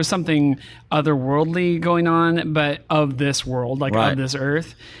influence. Like there was something otherworldly going on, but of this world, like right. of this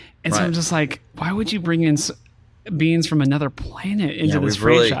earth. And so right. I'm just like, why would you bring in beings from another planet into this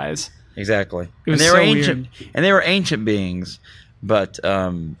franchise? Really, exactly. It was and they so were ancient, weird. And they were ancient beings. But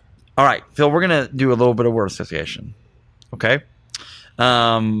all right, Phil, we're gonna do a little bit of word association. Okay,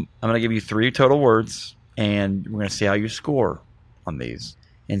 I'm gonna give you 3 total words, and we're gonna see how you score on these,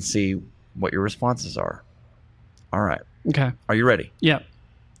 and see what your responses are. All right. Okay. Are you ready? Yeah.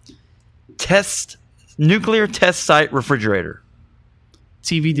 Nuclear test site refrigerator.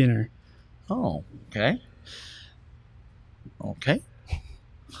 TV dinner. Oh, okay. Okay.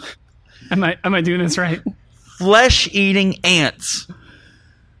 Am I doing this right? Flesh-eating ants.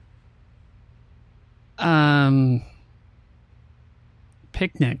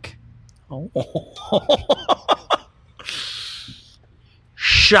 Picnic.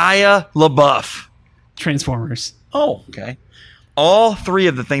 Shia LaBeouf. Transformers. Oh, okay. All three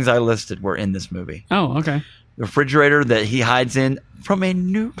of the things I listed were in this movie. Oh, okay. The refrigerator that he hides in from a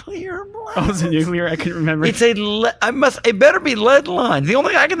nuclear blast. Oh, it's a nuclear? I couldn't remember. It's it better be lead line. The only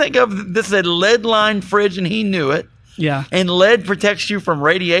thing I can think of, this is a lead line fridge, and he knew it. Yeah. And lead protects you from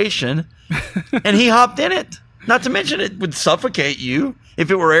radiation, and he hopped in it. Not to mention it would suffocate you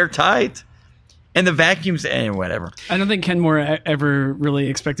if it were airtight. And the vacuums, and whatever. I don't think Ken Moore ever really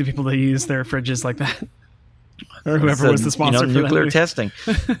expected people to use their fridges like that. Or whoever was the sponsor for nuclear that testing.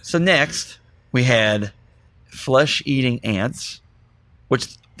 So next, we had flesh-eating ants,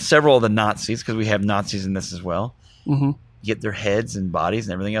 which several of the Nazis, because we have Nazis in this as well, get their heads and bodies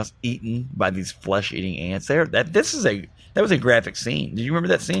and everything else eaten by these flesh-eating ants. That was a graphic scene. Did you remember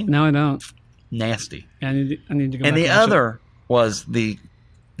that scene? No, I don't. Nasty. Yeah, I need to go and back the and watch other was the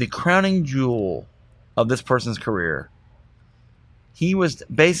crowning jewel of this person's career. He was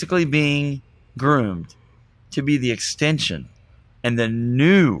basically being groomed to be the extension and the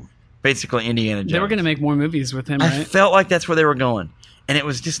new, basically, Indiana Jones. They were going to make more movies with him, right? I felt like that's where they were going. And it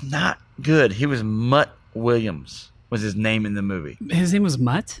was just not good. He was Mutt Williams, was his name in the movie. His name was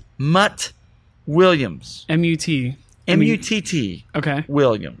Mutt? Mutt Williams. M-U-T. M-U-T-T. Okay.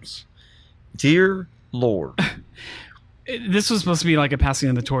 Williams. Dear Lord. This was supposed to be like a passing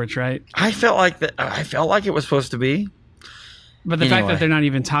of the torch, right? I felt like that. I felt like it was supposed to be. But the fact that they're not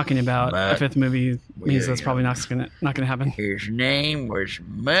even talking about a fifth movie means that's probably not gonna happen. His name was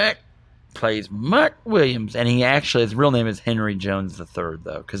Mutt. Plays Mutt Williams, and his real name is Henry Jones III,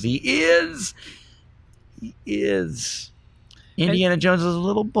 though, because he is Indiana Jones'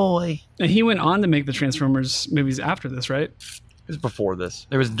 little boy. And he went on to make the Transformers movies after this, right? It was before this.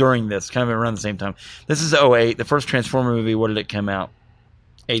 It was during this, kind of around the same time. This is 2008. The first Transformer movie, what did it come out?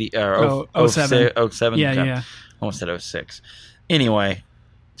 07. 07. Yeah, okay. yeah. Almost said 06. Anyway,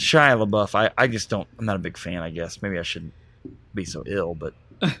 Shia LaBeouf, I just don't, I'm not a big fan, I guess. Maybe I shouldn't be so ill, but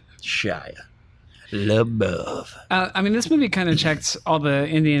Shia LaBeouf. I mean, this movie kind of checked all the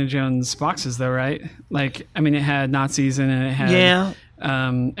Indiana Jones boxes, though, right? Like, I mean, it had Nazis in it. It had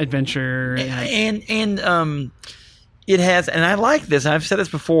adventure. And it has, and I like this. I've said this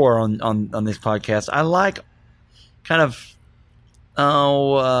before on this podcast. I like kind of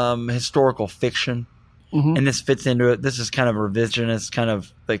historical fiction, and this fits into it. This is kind of revisionist, kind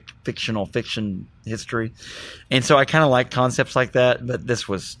of like fictional fiction history, and so I kind of like concepts like that. But this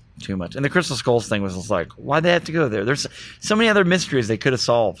was too much. And the Crystal Skulls thing was just like, why'd they have to go there? There's so many other mysteries they could have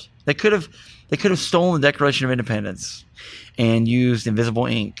solved. They could have stolen the Declaration of Independence and used invisible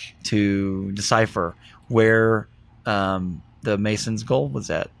ink to decipher where the Masons' gold was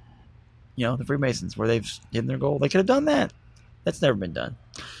at. You know, the Freemasons, where they've hidden their gold. They could have done that. That's never been done.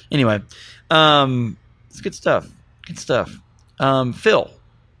 Anyway, it's good stuff. Good stuff. Phil,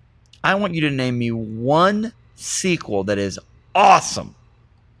 I want you to name me one sequel that is awesome.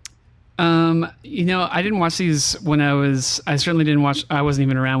 You know, I didn't watch these when I certainly didn't watch, I wasn't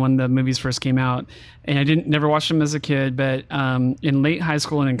even around when the movies first came out, and I never watched them as a kid, but in late high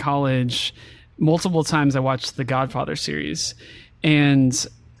school and in college, multiple times I watched the Godfather series. And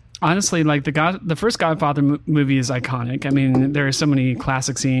honestly, like the first Godfather movie is iconic. I mean, there are so many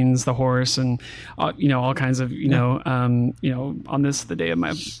classic scenes, the horse and all kinds of, on this, the day of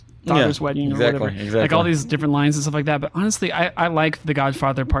my daughter's wedding or whatever. Like all these different lines and stuff like that. But honestly, I like The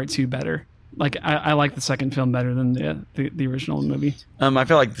Godfather Part 2 better. Like I like the second film better than the original movie. I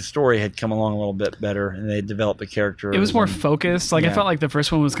feel like the story had come along a little bit better, and they developed the character. It was more focused. Like I felt like the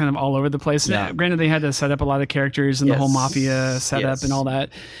first one was kind of all over the place. Yeah. Granted, they had to set up a lot of characters and the whole mafia setup and all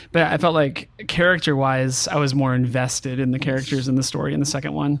that. But I felt like character-wise, I was more invested in the characters and the story in the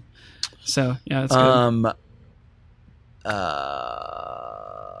second one. So yeah, it's good.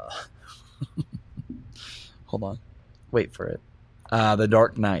 Hold on, wait for it. The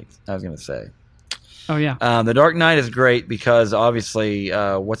Dark Knight, I was going to say. Oh, yeah. The Dark Knight is great because, obviously,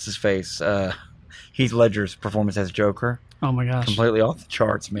 what's his face? Heath Ledger's performance as Joker. Oh, my gosh. Completely off the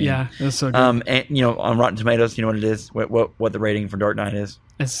charts, man. Yeah, it was so good. And, on Rotten Tomatoes, you know what it is? What the rating for Dark Knight is?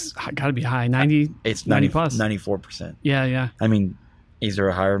 It's got to be high. 90? It's 90 plus. 94%. Yeah. I mean, is there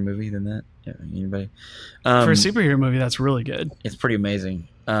a higher movie than that? Yeah, anybody? For a superhero movie, that's really good. It's pretty amazing.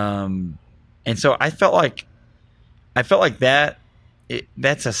 And so I felt like that.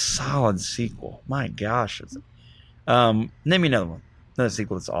 That's a solid sequel. My gosh. Name me another one. Another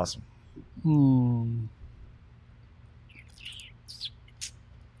sequel that's awesome.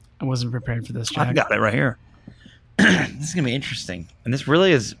 I wasn't prepared for this, Jack. I've got it right here. This is going to be interesting. And this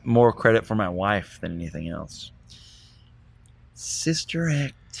really is more credit for my wife than anything else. Sister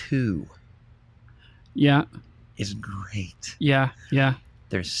Act 2. Yeah. is great. Yeah. Yeah.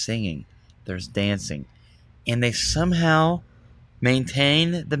 There's singing, there's dancing, and they somehow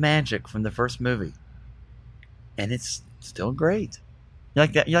maintain the magic from the first movie. And it's still great. You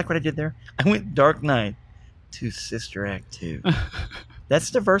like that? You like what I did there? I went Dark Knight to Sister Act 2.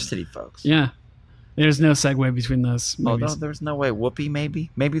 That's diversity, folks. Yeah. There's no segue between those movies. Oh, no, there's no way. Whoopi, maybe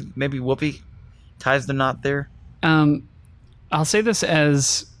Whoopi ties the knot there. I'll say this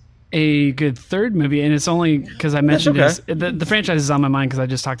as a good third movie, and it's only because I mentioned the franchise is on my mind because I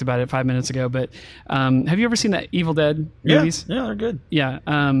just talked about it 5 minutes ago. But have you ever seen the Evil Dead movies? Yeah, they're good. Yeah,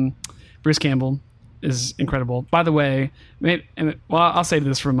 Bruce Campbell is incredible. By the way, I'll save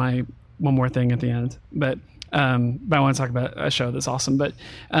this for my one more thing at the end, but I want to talk about a show that's awesome. But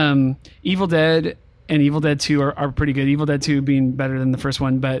Evil Dead and Evil Dead 2 are pretty good. Evil Dead 2 being better than the first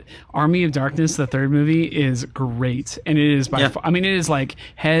one, but Army of Darkness, the third movie, is great, and it is by far, it is like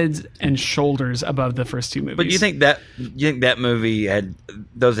heads and shoulders above the first two movies. But you think that movie had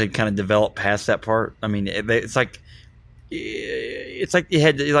kind of developed past that part? I mean, it's like you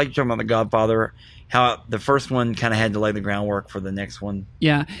had to, like you're talking about The Godfather, how the first one kind of had to lay the groundwork for the next one.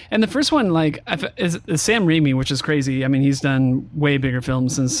 Yeah, and the first one, is Sam Raimi, which is crazy. I mean, he's done way bigger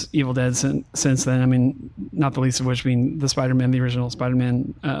films since Evil Dead since then. I mean, not the least of which being the Spider-Man, the original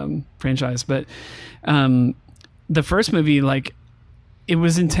Spider-Man franchise. But the first movie, it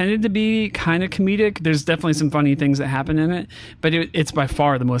was intended to be kind of comedic. There's definitely some funny things that happen in it, but it's by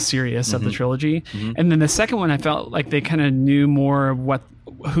far the most serious of the trilogy. Mm-hmm. And then the second one, I felt like they kind of knew more of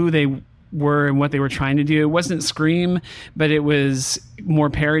who they were and what they were trying to do. It wasn't Scream, but it was more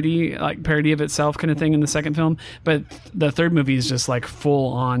parody of itself kind of thing in the second film. But the third movie is just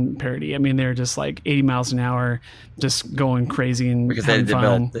full on parody. I mean, they're just 80 miles an hour, just going crazy and because they've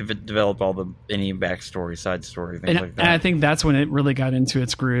developed all any backstory, side story, things like that. And I think that's when it really got into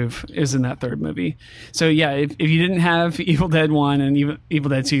its groove, is in that third movie. So yeah, if you didn't have Evil Dead 1 and Evil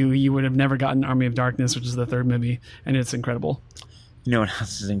Dead 2, you would have never gotten Army of Darkness, which is the third movie, and it's incredible. You know what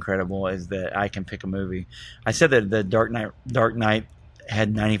else is incredible is that I can pick a movie. I said that the Dark Knight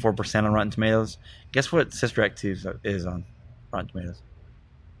had 94% on Rotten Tomatoes. Guess what Sister Act 2 is on Rotten Tomatoes?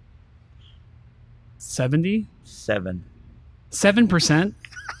 70? 7%.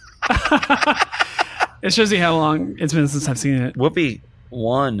 It shows you how long it's been since I've seen it. Whoopi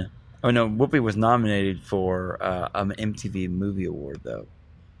won. Oh no, Whoopi was nominated for an MTV Movie Award though,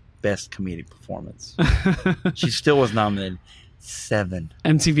 Best Comedic Performance. She still was nominated. 7.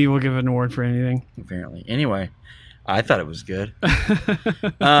 MTV will give an award for anything. Apparently. Anyway, I thought it was good.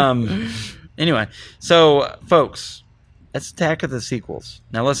 Anyway, so folks, that's Attack of the Sequels.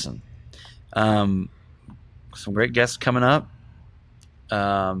 Now listen, some great guests coming up.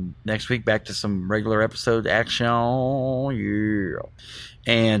 Next week, back to some regular episode action. Yeah.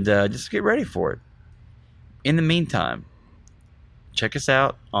 And just get ready for it. In the meantime, check us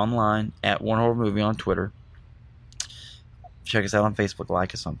out online at One Horror Movie on Twitter. Check us out on Facebook.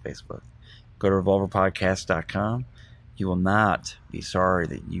 Like us on Facebook. Go to revolverpodcast.com. You will not be sorry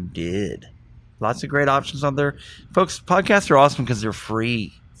that you did. Lots of great options on there. Folks, podcasts are awesome because they're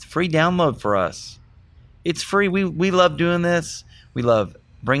free. It's free download for us. It's free. We love doing this. We love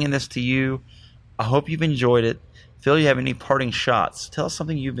bringing this to you. I hope you've enjoyed it. Phil, you have any parting shots? Tell us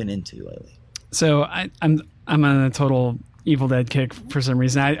something you've been into lately. So I'm on a total Evil Dead kick for some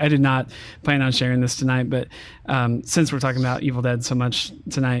reason. I did not plan on sharing this tonight, but since we're talking about Evil Dead so much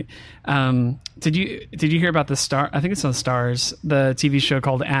tonight, did you hear about the Star? I think it's on Stars, the TV show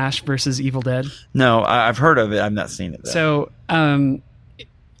called Ash versus Evil Dead. No, I've heard of it. I've not seen it though. So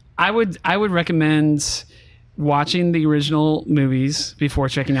I would recommend watching the original movies before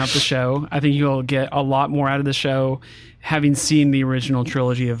checking out the show. I think you'll get a lot more out of the show having seen the original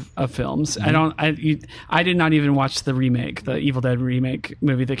trilogy of films. Mm-hmm. I did not even watch the remake, the Evil Dead remake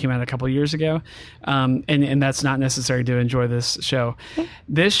movie that came out a couple of years ago. And that's not necessary to enjoy this show.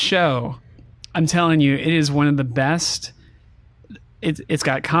 This show, I'm telling you, it is one of the best. It's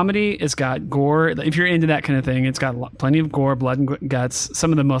got comedy, it's got gore. If you're into that kind of thing, it's got plenty of gore, blood and guts.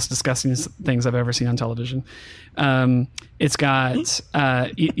 Some of the most disgusting things I've ever seen on television. It's got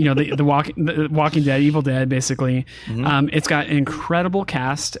the Walking Dead, Evil Dead, basically. Mm-hmm. It's got an incredible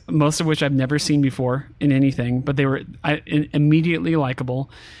cast, most of which I've never seen before in anything, but they were immediately likable.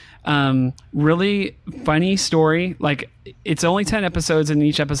 Really funny story. It's only 10 episodes and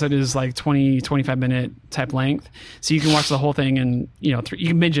each episode is 20-25 minute type length, so you can watch the whole thing and you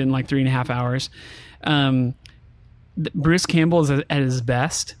can binge it in 3.5 hours. Bruce Campbell is at his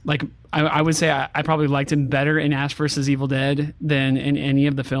best. I would say I probably liked him better in Ash vs. Evil Dead than in any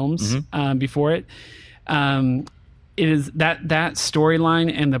of the films before it. is that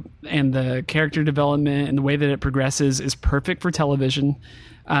storyline and the character development and the way that it progresses is perfect for television.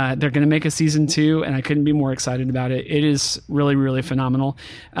 They're going to make a season 2, and I couldn't be more excited about it. It is really, really phenomenal.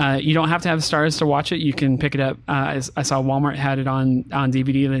 You don't have to have Stars to watch it. You can pick it up. I saw Walmart had it on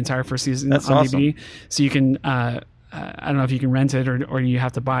DVD, the entire first season. That's on awesome. DVD. So you can, I don't know if you can rent it or you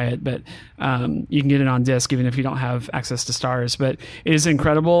have to buy it, but you can get it on disc even if you don't have access to Stars. But it is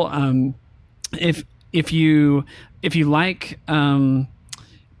incredible. If you like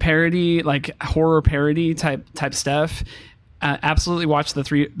parody, like horror parody type stuff, absolutely watch the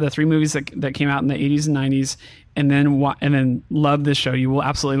three movies that came out in the 80s and 90s, and then love this show. You will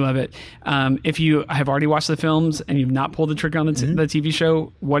absolutely love it. If you have already watched the films and you've not pulled the trigger on the TV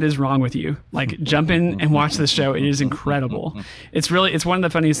show, what is wrong with you? Like, jump in and watch this show. It is incredible. It's one of the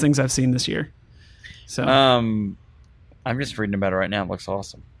funniest things I've seen this year. So I'm just reading about it right now. It looks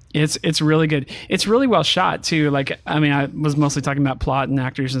awesome. It's really good. It's really well shot too. Like, I mean, I was mostly talking about plot and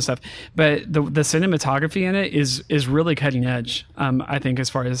actors and stuff, but the cinematography in it is really cutting edge. I think as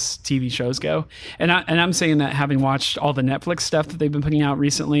far as TV shows go, and I'm saying that having watched all the Netflix stuff that they've been putting out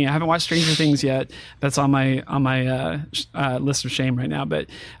recently. I haven't watched Stranger Things yet. That's on my list of shame right now. But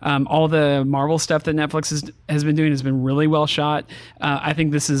all the Marvel stuff that Netflix has been doing has been really well shot. I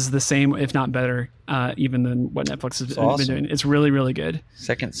think this is the same, if not better, even than what Netflix has been doing. It's really, really good.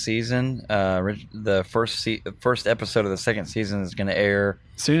 Second season, the first episode of the second season is going to air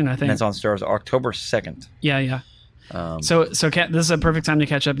soon, I think. And it's on Stars October 2nd. Yeah. So this is a perfect time to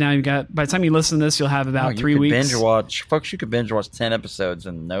catch up now. You've got, by the time you listen to this, you'll have about 3 weeks. Binge watch, folks. You could binge watch 10 episodes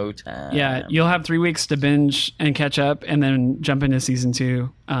in no time. Yeah, you'll have 3 weeks to binge and catch up, and then jump into season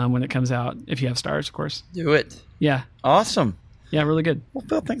 2 when it comes out. If you have Stars, of course. Do it. Yeah. Awesome. Yeah, really good. Well,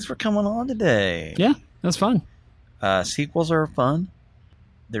 Phil, thanks for coming on today. Yeah, that was fun. Sequels are fun.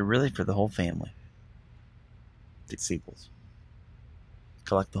 They're really for the whole family. The sequels.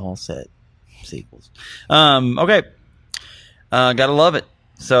 Collect the whole set. Sequels. Okay. Gotta love it.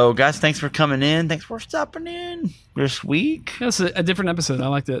 So, guys, thanks for coming in. Thanks for stopping in this week. That's a different episode. I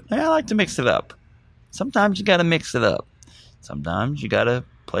liked it. I like to mix it up. Sometimes you gotta mix it up. Sometimes you gotta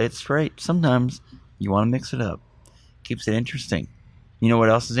play it straight. Sometimes you want to mix it up. Keeps it interesting. You know what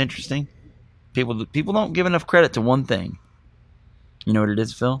else is interesting? People don't give enough credit to one thing. You know what it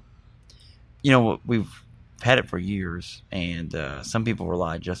is, Phil? You know, we've had it for years, and some people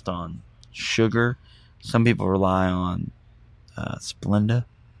rely just on sugar. Some people rely on Splenda.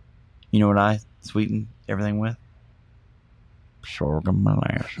 You know what I sweeten everything with? Sorghum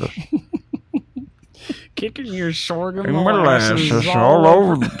molasses. Kicking your sorghum and molasses all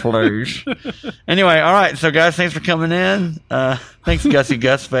over the place. Anyway, all right. So, guys, thanks for coming in. Thanks, Gussie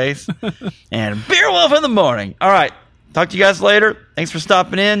Gus Face. And Beer Wolf in the morning. All right. Talk to you guys later. Thanks for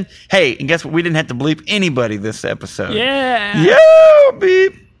stopping in. Hey, and guess what? We didn't have to bleep anybody this episode. Yeah. Yo,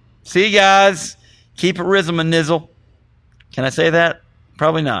 beep. See you guys. Keep it Rizm and Nizzle. Can I say that?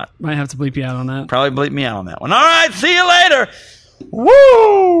 Probably not. Might have to bleep you out on that. Probably bleep me out on that one. All right. See you later.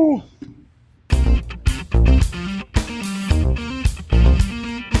 Woo!